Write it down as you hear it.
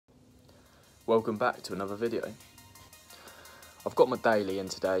welcome back to another video. I've got my daily in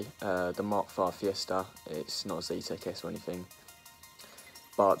today, the Mark V Fiesta. It's not a Zetec S or anything,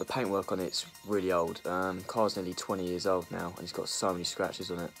 but the paintwork on it's really old. Car's nearly 20 years old now and it's got so many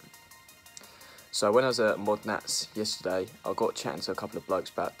scratches on it. So when I was at Mod Nats yesterday, I got chatting to a couple of blokes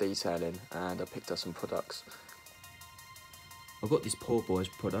about detailing and I picked up some products. I've got this Poor Boys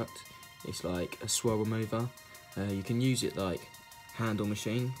product. It's like a swirl remover. You can use it like hand or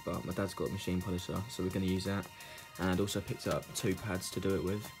machine, but my dad's got a machine polisher, so we're going to use that. And also picked up 2 pads to do it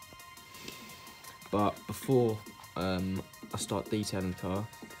with. But before I start detailing the car,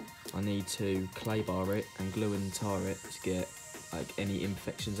 I need to clay bar it and glue and tar it to get like any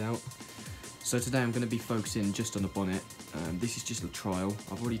imperfections out. So today I'm going to be focusing just on the bonnet. This is just a trial.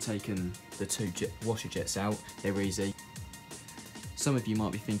 I've already taken the 2 washer jets out, they're easy. Some of you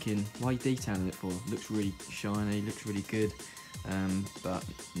might be thinking, why are you detailing it for? It looks really shiny, looks really good. But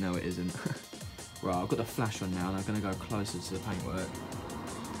no, it isn't. Right, I've got the flash on now and I'm going to go closer to the paintwork.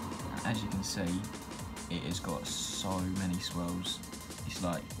 As you can see, it has got so many swirls. It's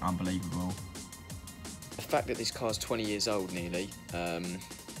like unbelievable. The fact that this car's 20 years old nearly, I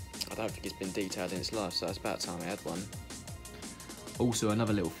don't think it's been detailed in its life, so it's about time I had one. Also,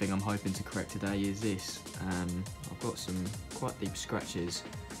 another little thing I'm hoping to correct today is this. I've got some quite deep scratches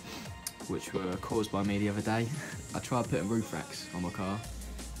which were caused by me the other day. I tried putting roof racks on my car.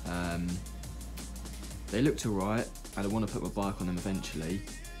 They looked alright, and I want to put my bike on them eventually,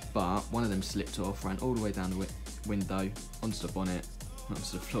 but one of them slipped off, ran all the way down the window, onto the bonnet, onto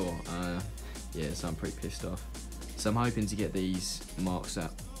the floor. Yeah, so I'm pretty pissed off. So I'm hoping to get these marks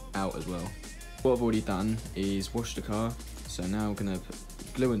out as well. What I've already done is wash the car, so now I'm going to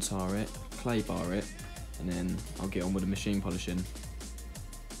glue and tar it, clay bar it, and then I'll get on with the machine polishing.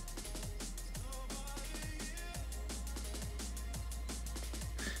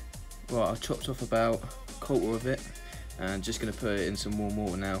 Right, I've chopped off about a quarter of it and just going to put it in some warm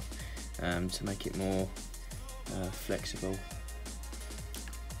water now to make it more flexible.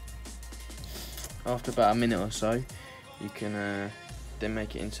 After about a minute or so, you can then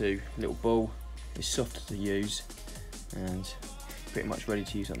make it into a little ball. It's softer to use and pretty much ready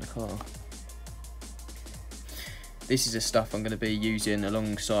to use on the car. This is the stuff I'm going to be using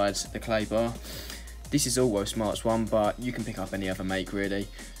alongside the clay bar. This is Autosmart's one, but you can pick up any other make really,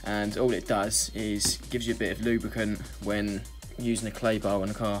 and all it does is gives you a bit of lubricant when using a clay bar on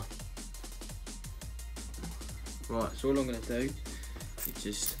the car. Right, so all I'm going to do is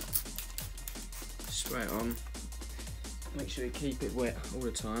just spray it on, make sure you keep it wet all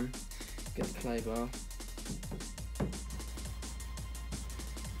the time, get the clay bar,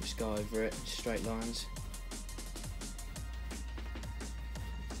 just go over it, straight lines.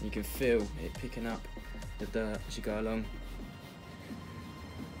 You can feel it picking up the dirt as you go along.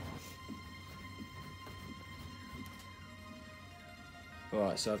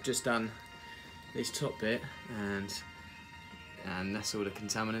 Right, so I've just done this top bit and that's all the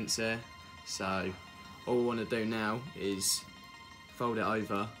contaminants there. So all I want to do now is fold it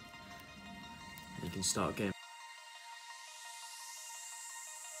over and you can start again.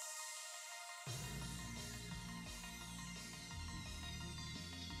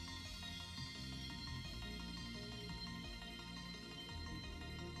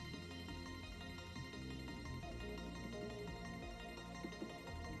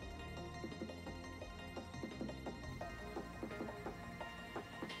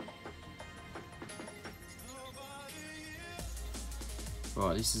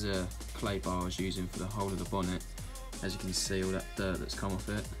 Right, this is a clay bar I was using for the whole of the bonnet. As you can see, all that dirt that's come off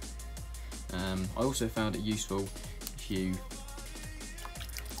it. I also found it useful if you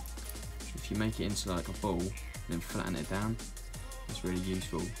make it into like a ball and then flatten it down. It's really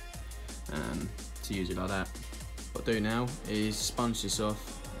useful to use it like that. What I do now is sponge this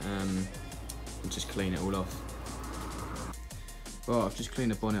off and just clean it all off. Right, I've just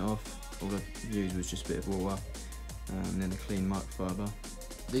cleaned the bonnet off. All I used was just a bit of water and then a clean microfiber.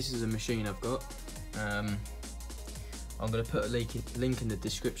 This is a machine I've got. I'm going to put a link in the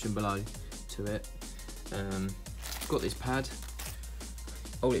description below to it. I've got this pad.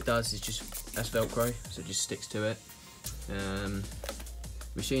 All it does is just, that's Velcro, so it just sticks to it.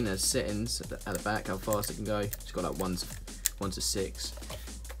 Machine has settings at the back, how fast it can go. It's got like 1 to 6.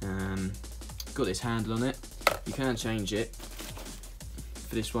 Got this handle on it. You can change it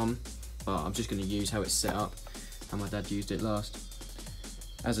for this one, but I'm just going to use how it's set up, how my dad used it last.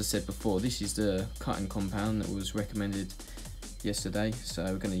 As I said before, this is the cutting compound that was recommended yesterday, so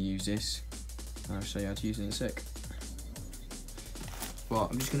we're going to use this. I'll show you how to use it in a sec. Right,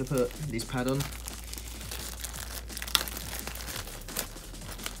 I'm just going to put this pad on.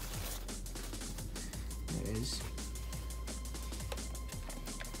 is.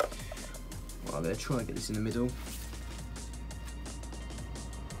 Right, I'm going to try and get this in the middle.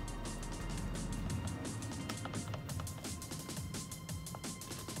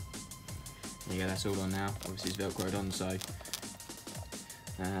 There you go, that's all on now. Obviously it's velcroed on, so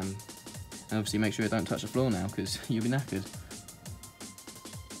and obviously make sure you don't touch the floor now because you'll be knackered.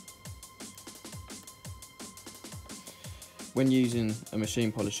 When using a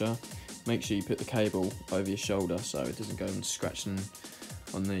machine polisher, make sure you put the cable over your shoulder so it doesn't go and scratch on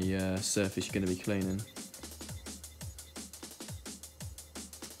the surface you're going to be cleaning.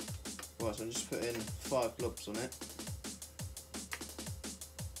 Right, so I'm just putting 5 blobs on it.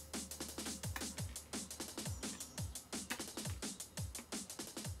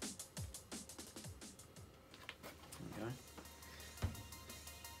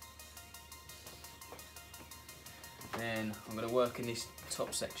 Then I'm going to work in this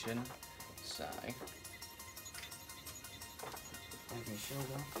top section, so over my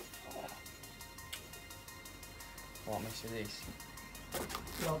shoulder. What makes of this?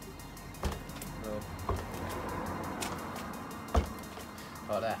 Blob.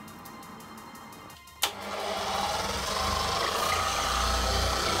 Like that.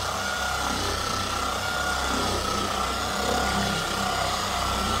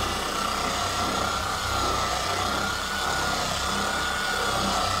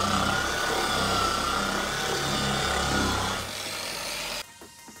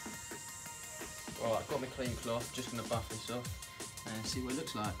 Right, I've got my clean cloth, just going to buff this off and see what it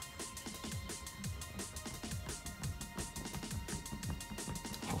looks like.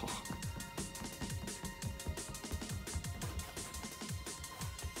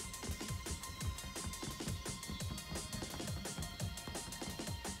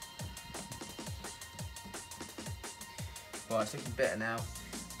 Right, it's looking better now.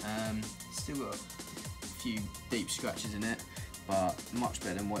 Still got a few deep scratches in it, but much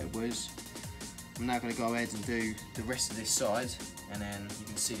better than what it was. I'm now going to go ahead and do the rest of this side, and then you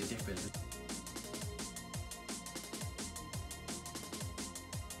can see the difference.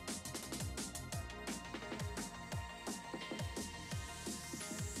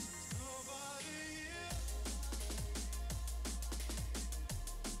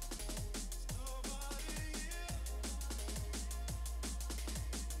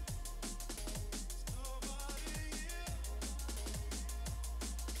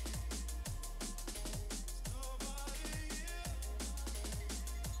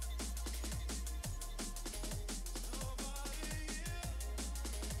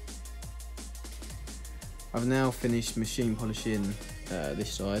 I've now finished machine polishing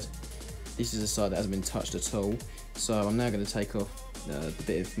this side. This is a side that hasn't been touched at all. So I'm now going to take off the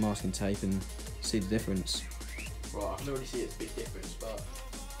bit of masking tape and see the difference. Right, I can already see it's a big difference, but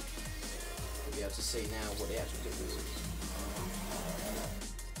you'll be able to see now what the actual difference is.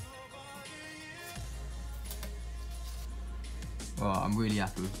 Right, I'm really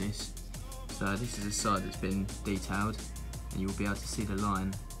happy with this. So this is the side that's been detailed, and you'll be able to see the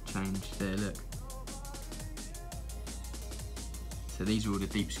line change there, look. So these are all the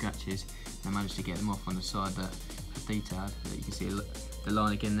deep scratches. I managed to get them off on the side that are detailed. You can see the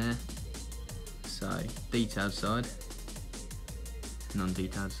line again there. So detailed side,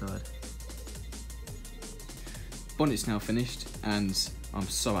 non-detailed side. Bonnet's now finished, and I'm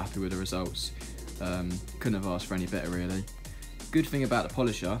so happy with the results. Couldn't have asked for any better, really. Good thing about the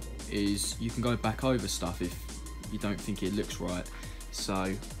polisher is you can go back over stuff if you don't think it looks right.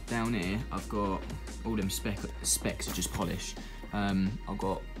 So down here, I've got all them specks are just polished. I've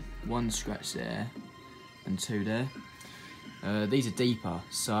got 1 scratch there and 2 there. These are deeper,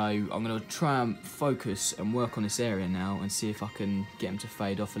 so I'm going to try and focus and work on this area now and see if I can get them to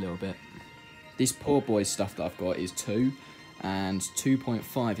fade off a little bit. This poor boy stuff that I've got is 2, and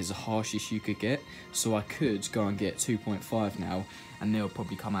 2.5 is the harshest you could get, so I could go and get 2.5 now, and they'll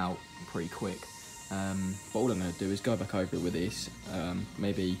probably come out pretty quick. But all I'm going to do is go back over it with this,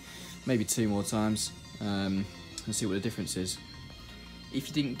 maybe 2 more times, and see what the difference is. If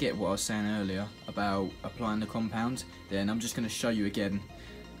you didn't get what I was saying earlier about applying the compound, then I'm just going to show you again.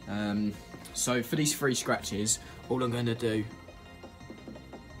 So for these 3 scratches, all I'm going to do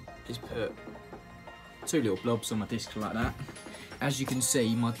is put 2 little blobs on my disc like that. As you can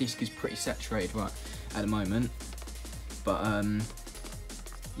see, my disc is pretty saturated right at the moment, but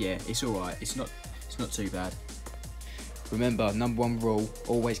yeah, it's alright. It's not too bad. Remember, #1 rule: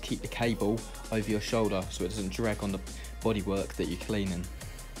 always keep the cable over your shoulder so it doesn't drag on the bodywork that you're cleaning.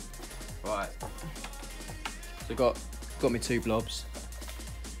 Right, so got me 2 blobs.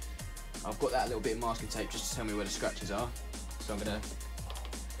 I've got that little bit of masking tape just to tell me where the scratches are. So I'm gonna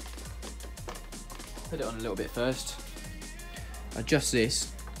put it on a little bit first. Adjust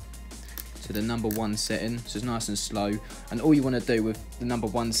this to the number 1 setting, so it's nice and slow. And all you want to do with the number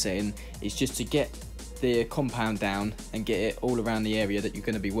 1 setting is just to get the compound down and get it all around the area that you're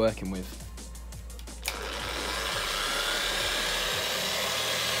going to be working with.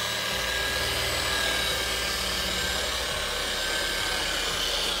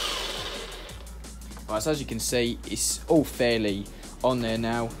 Right, so as you can see, it's all fairly on there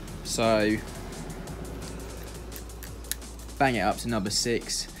now, so bang it up to number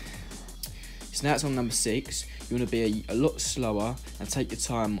 6. So now it's on number 6, you want to be a lot slower and take your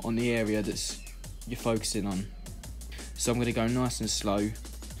time on the area that's you're focusing on. So I'm going to go nice and slow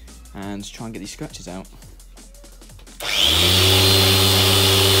and try and get these scratches out.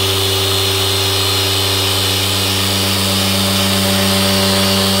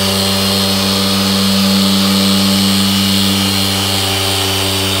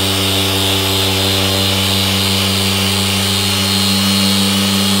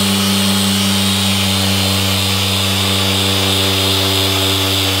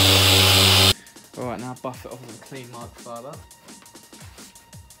 Now buff it off with a clean microfiber.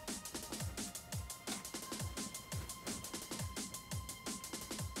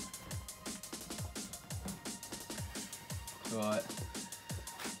 Right,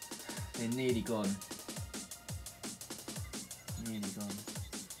 they're nearly gone. Nearly gone.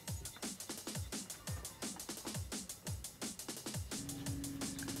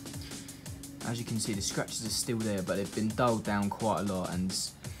 As you can see, the scratches are still there, but they've been dulled down quite a lot, and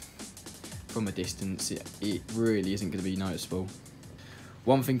from a distance, it really isn't going to be noticeable.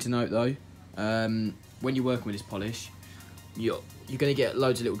 One thing to note though, when you're working with this polish, you're going to get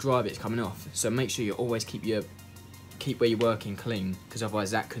loads of little dry bits coming off. So make sure you always keep where you're working clean, because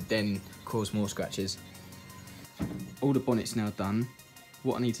otherwise that could then cause more scratches. All the bonnet's now done.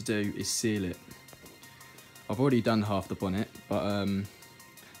 What I need to do is seal it. I've already done half the bonnet, but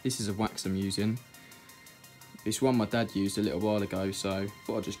this is a wax I'm using. It's one my dad used a little while ago, so I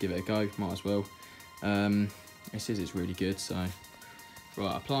thought I'd just give it a go, might as well. It says it's really good, so.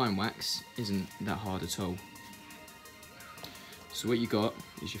 Right, applying wax isn't that hard at all. So what you got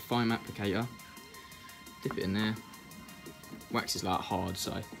is your foam applicator, dip it in there. Wax is like hard,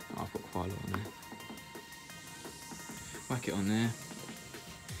 so I've got quite a lot on there. Whack it on there.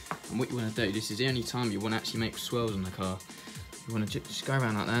 And what you want to do, this is the only time you want to actually make swirls on the car. You want to just go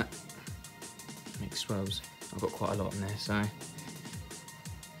around like that, make swirls. I've got quite a lot in there, so.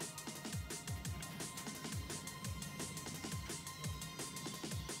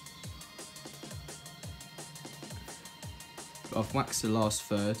 I've waxed the last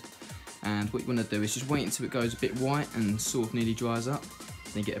third, and what you want to do is just wait until it goes a bit white and sort of nearly dries up.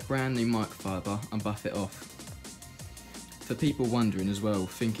 Then get a brand new microfiber and buff it off. For people wondering as well,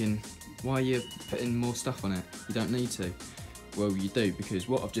 thinking, why are you putting more stuff on it? You don't need to. Well, you do, because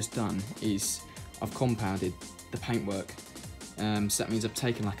what I've just done is I've compounded the paintwork, so that means I've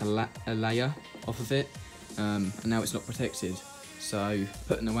taken like a layer off of it, and now it's not protected. So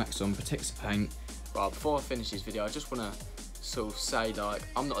putting the wax on protects the paint. Right, before I finish this video, I just want to sort of say, like,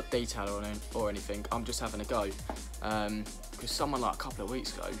 I'm not a detailer or anything, I'm just having a go, because someone like a couple of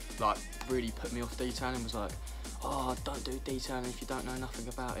weeks ago like really put me off detailing, was like, oh, don't do detailing if you don't know nothing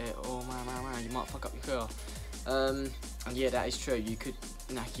about it, or man, you might fuck up your car. And yeah, that is true, you could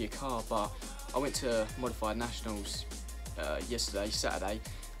knack your car, but I went to Modified Nationals Saturday,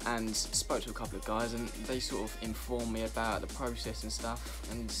 and spoke to a couple of guys, and they sort of informed me about the process and stuff,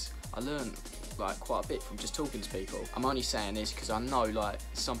 and I learned like quite a bit from just talking to people. I'm only saying this because I know like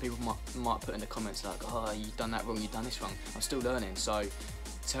some people might put in the comments like, oh, you've done that wrong, you've done this wrong. I'm still learning, so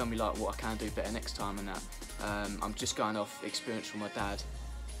tell me like what I can do better next time and that. I'm just going off experience from my dad.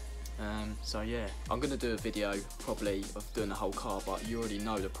 So yeah, I'm going to do a video probably of doing the whole car, but you already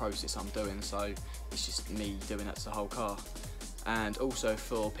know the process I'm doing, so it's just me doing that to the whole car. And also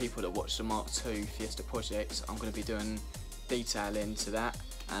for people that watch the Mark II Fiesta project, I'm going to be doing detailing to that,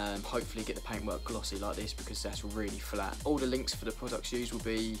 and hopefully get the paintwork glossy like this, because that's really flat. All the links for the products used will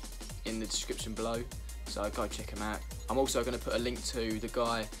be in the description below, so go check them out. I'm also going to put a link to the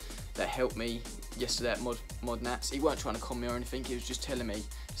guy that helped me yesterday at ModNats. He weren't trying to con me or anything, he was just telling me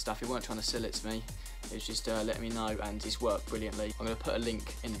stuff, he weren't trying to sell it to me, he was just letting me know, and it's worked brilliantly. I'm going to put a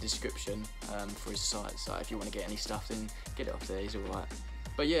link in the description for his site, so if you want to get any stuff then get it off there, he's alright.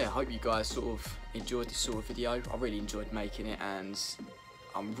 But yeah, I hope you guys sort of enjoyed this sort of video. I really enjoyed making it, and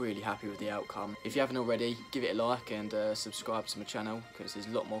I'm really happy with the outcome. If you haven't already, give it a like and subscribe to my channel, because there's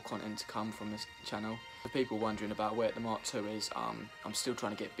a lot more content to come from this channel. For people wondering about where the Mark II is, I'm still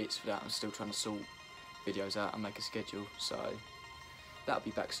trying to get bits for that. I'm still trying to sort videos out and make a schedule, so that'll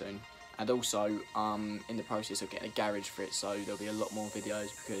be back soon. And also, I'm in the process of getting a garage for it, so there'll be a lot more videos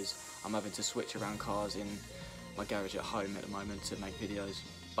because I'm having to switch around cars in my garage at home at the moment to make videos.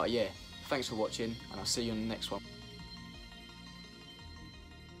 But yeah, thanks for watching, and I'll see you in the next one.